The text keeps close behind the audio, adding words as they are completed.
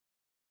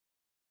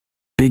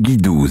Peggy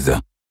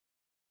 12.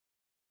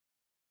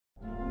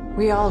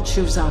 We all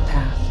choose our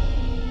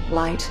path.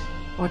 Light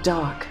or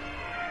dark.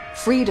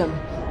 Freedom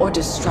or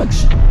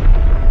destruction.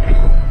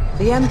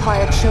 The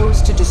Empire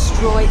chose to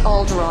destroy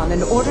Alderaan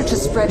in order to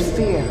spread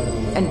fear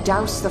and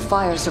douse the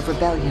fires of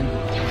rebellion.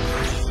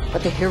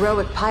 But the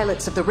heroic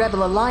pilots of the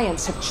Rebel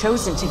Alliance have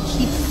chosen to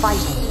keep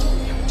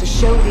fighting, to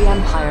show the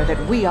Empire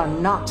that we are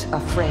not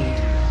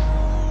afraid.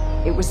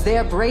 It was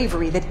their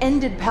bravery that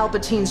ended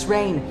Palpatine's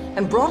reign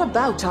and brought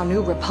about our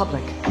new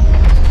Republic.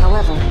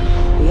 However,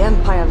 the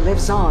Empire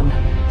lives on,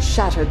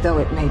 shattered though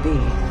it may be.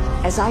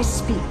 As I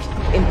speak,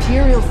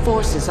 Imperial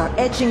forces are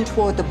edging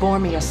toward the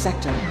Bormia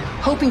sector,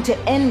 hoping to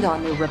end our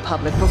new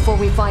Republic before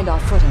we find our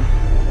footing.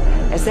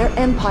 As their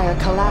Empire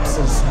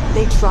collapses,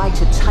 they try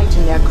to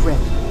tighten their grip.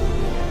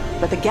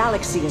 But the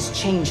galaxy is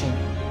changing,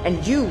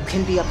 and you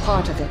can be a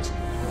part of it.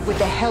 With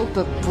the help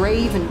of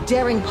brave and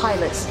daring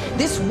pilots,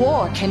 this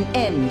war can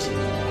end.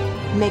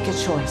 Make a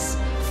choice.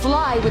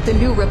 Fly with the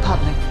new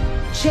Republic.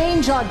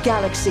 Change our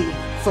galaxy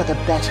for the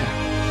better.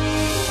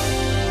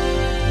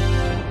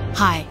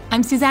 Hi,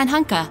 I'm Suzanne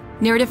Hunka,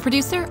 narrative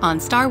producer on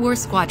Star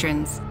Wars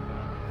Squadrons.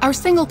 Our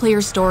single-player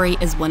story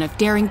is one of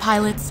daring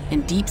pilots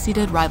and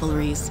deep-seated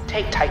rivalries.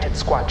 Take Titan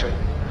Squadron.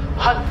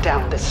 Hunt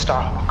down this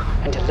Starhawk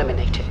and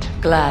eliminate it.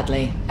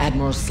 Gladly,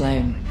 Admiral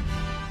Sloane.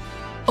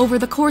 Over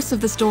the course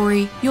of the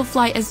story, you'll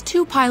fly as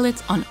two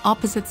pilots on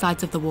opposite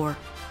sides of the war.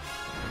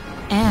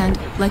 And,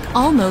 like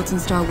all modes in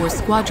Star Wars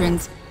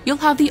Squadrons, you'll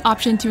have the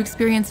option to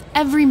experience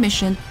every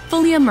mission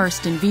fully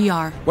immersed in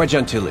VR. Wedge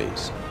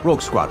Antilles,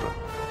 Rogue Squadron.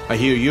 I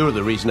hear you're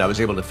the reason I was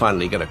able to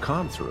finally get a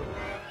comm through.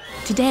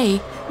 Today,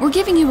 we're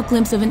giving you a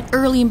glimpse of an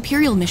early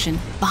Imperial mission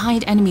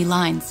behind enemy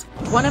lines.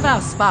 One of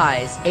our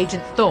spies,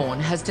 Agent Thorne,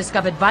 has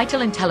discovered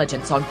vital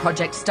intelligence on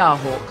Project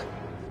Starhawk.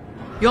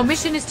 Your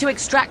mission is to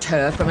extract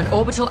her from an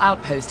orbital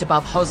outpost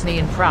above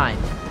Hosnian Prime.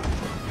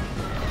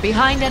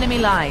 Behind enemy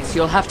lines,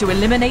 you'll have to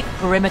eliminate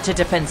perimeter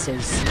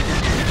defenses.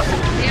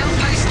 The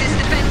outpost is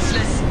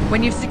defenseless.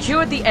 When you've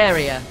secured the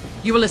area,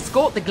 you will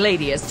escort the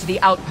Gladius to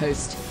the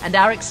outpost, and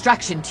our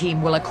extraction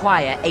team will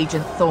acquire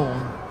Agent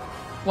Thorne.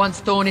 Once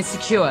Thorne is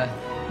secure,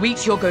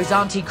 reach your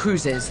Gozanti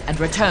cruisers and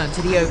return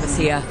to the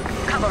Overseer.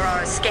 Cover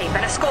our escape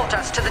and escort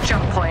us to the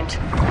jump point.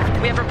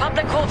 We have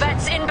Republic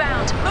corvettes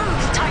inbound.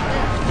 Move,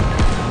 Titan!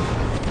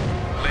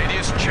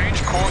 Gladius,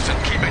 change course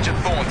and keep Agent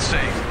Thorne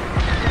safe.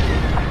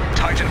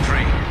 Titan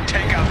 3,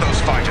 take out those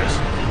fighters.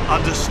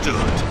 Understood.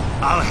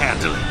 I'll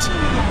handle it.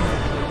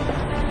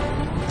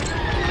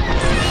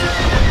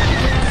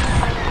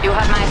 You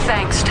have my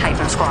thanks,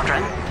 Titan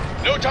Squadron.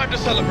 No time to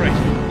celebrate.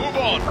 Move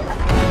on.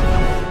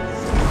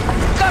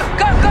 Go,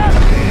 go, go!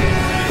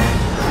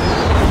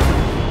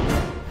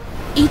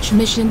 Each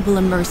mission will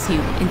immerse you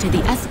into the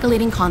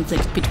escalating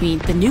conflict between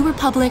the New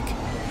Republic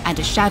and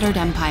a shattered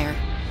Empire.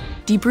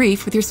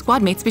 Debrief with your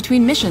squad mates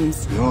between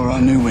missions. You're our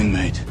new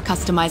wingmate.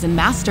 Customize and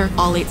master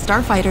all 8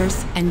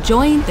 starfighters and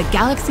join the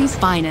galaxy's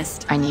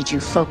finest. I need you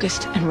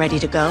focused and ready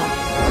to go.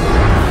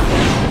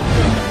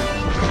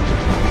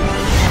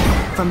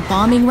 From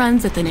bombing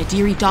runs at the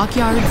Nadiri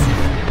dockyards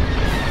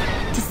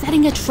to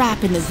setting a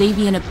trap in the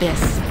Xavian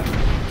Abyss,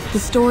 the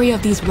story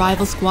of these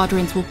rival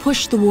squadrons will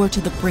push the war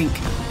to the brink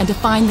and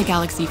define the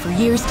galaxy for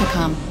years to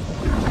come.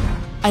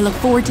 I look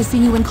forward to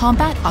seeing you in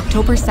combat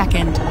October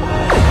 2nd.